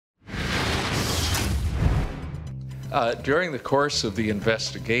During the course of the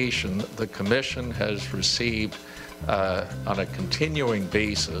investigation, the Commission has received on a continuing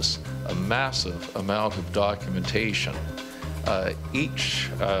basis a massive amount of documentation. Each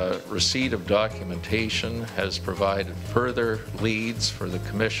receipt of documentation has provided further leads for the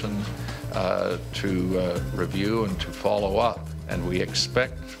Commission to review and to follow up, and we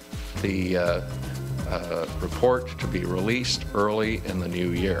expect the report to be released early in the new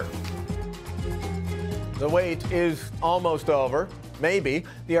year. The wait is almost over. Maybe.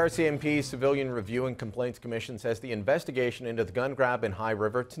 The RCMP Civilian Review and Complaints Commission says the investigation into the gun grab in High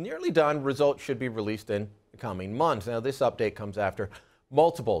River, it's nearly done. Results should be released in the coming months. Now, this update comes after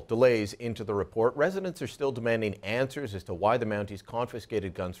multiple delays into the report. Residents are still demanding answers as to why the Mounties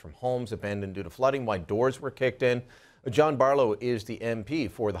confiscated guns from homes abandoned due to flooding, why doors were kicked in. John Barlow is the MP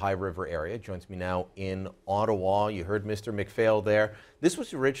for the High River area, joins me now in Ottawa. You heard Mr. McPhail there. This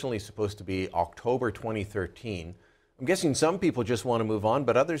was originally supposed to be October 2013. I'm guessing some people just want to move on,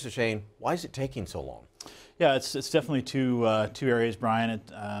 but others are saying, why is it taking so long? Yeah, it's definitely two areas, Brian.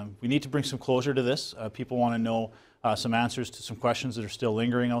 We need to bring some closure to this. People want to know some answers to some questions that are still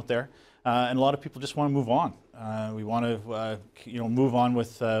lingering out there. And a lot of people just want to move on. We want to, move on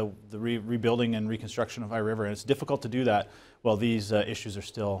with the rebuilding and reconstruction of High River, and it's difficult to do that while these issues are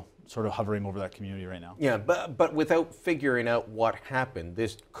still sort of hovering over that community right now. Yeah, but without figuring out what happened,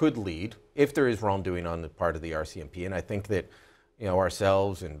 this could lead, if there is wrongdoing on the part of the RCMP, and I think that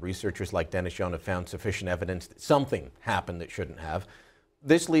ourselves and researchers like Dennis Young have found sufficient evidence that something happened that shouldn't have.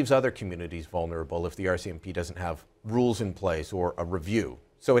 This leaves other communities vulnerable if the RCMP doesn't have rules in place or a review.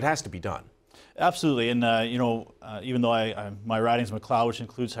 So it has to be done. Absolutely, and even though my riding's McLeod, which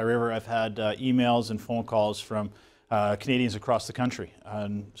includes High River, I've had emails and phone calls from Canadians across the country.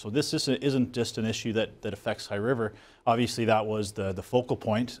 And so this isn't just an issue that affects High River. Obviously, that was the focal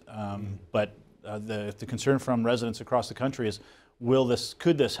point, but the concern from residents across the country is,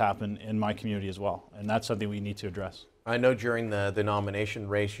 could this happen in my community as well? And that's something we need to address. I know during the nomination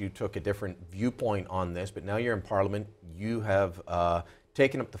race you took a different viewpoint on this, but now you're in Parliament. You have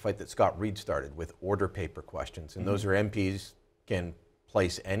taken up the fight that Scott Reid started with order paper questions, and those are MPs can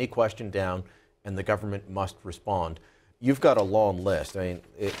place any question down and the government must respond. You've got a long list. I mean,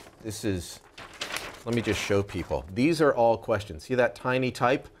 let me just show people. These are all questions. See that tiny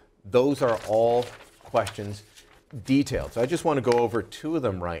type? Those are all questions detailed. So I just want to go over two of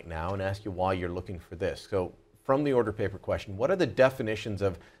them right now and ask you why you're looking for this. So from the order paper question, what are the definitions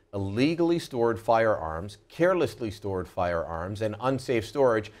of illegally stored firearms, carelessly stored firearms, and unsafe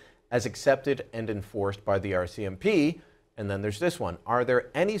storage as accepted and enforced by the RCMP? And then there's this one. Are there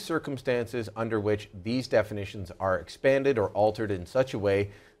any circumstances under which these definitions are expanded or altered in such a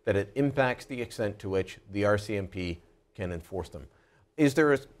way that it impacts the extent to which the RCMP can enforce them? Is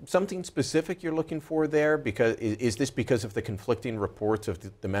there something specific you're looking for there? Because is this because of the conflicting reports of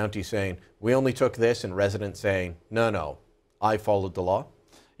the Mountie saying, we only took this, and residents saying, no, I followed the law?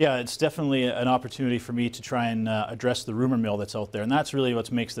 Yeah, it's definitely an opportunity for me to try and address the rumor mill that's out there. And that's really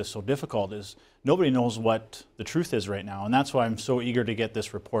what makes this so difficult, is nobody knows what the truth is right now. And that's why I'm so eager to get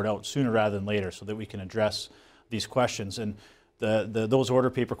this report out sooner rather than later so that we can address these questions. And those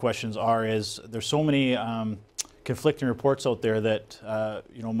order paper questions there's so many conflicting reports out there that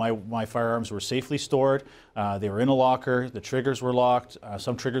my firearms were safely stored, they were in a locker, the triggers were locked,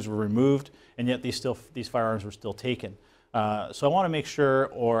 some triggers were removed, and yet these firearms were still taken. So I want to make sure,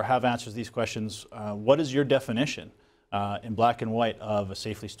 or have answers to these questions. What is your definition in black and white of a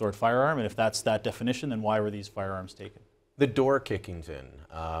safely stored firearm? And if that's that definition, then why were these firearms taken? The door kickings in,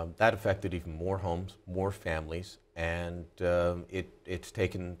 that affected even more homes, more families, and it's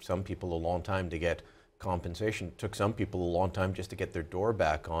taken some people a long time to get compensation. It took some people a long time just to get their door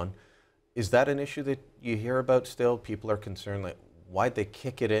back on. Is that an issue that you hear about still? People are concerned, like, why'd they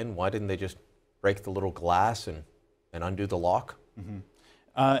kick it in? Why didn't they just break the little glass and undo the lock? Mm-hmm.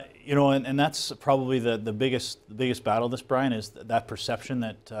 And that's probably the biggest battle of this, Brian, is that perception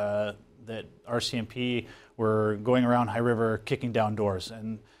that RCMP were going around High River kicking down doors,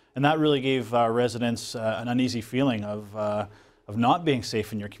 and that really gave residents an uneasy feeling of not being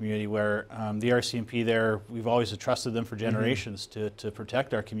safe in your community, where the RCMP there, we've always trusted them for generations to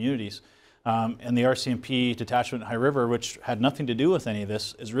protect our communities. And the RCMP detachment in High River, which had nothing to do with any of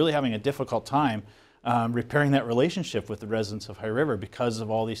this, is really having a difficult time repairing that relationship with the residents of High River because of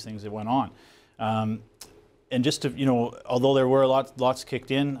all these things that went on. And just to, although there were locks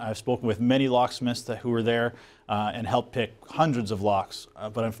kicked in, I've spoken with many locksmiths who were there and helped pick hundreds of locks.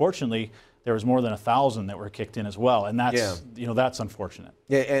 But unfortunately, there was more than 1,000 that were kicked in as well, and that's that's unfortunate.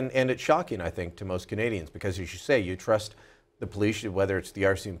 Yeah, and it's shocking, I think, to most Canadians, because as you say, you trust the police, whether it's the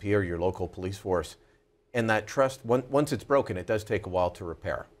RCMP or your local police force. And that trust, once it's broken, it does take a while to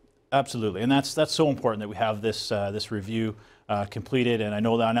repair. Absolutely, and that's so important that we have this this review completed. And I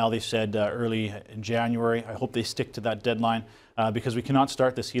know that now they said early in January. I hope they stick to that deadline because we cannot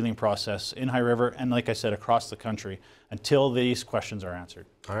start this healing process in High River and, like I said, across the country until these questions are answered.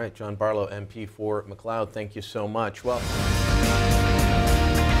 All right, John Barlow, MP for McLeod, thank you so much. Well.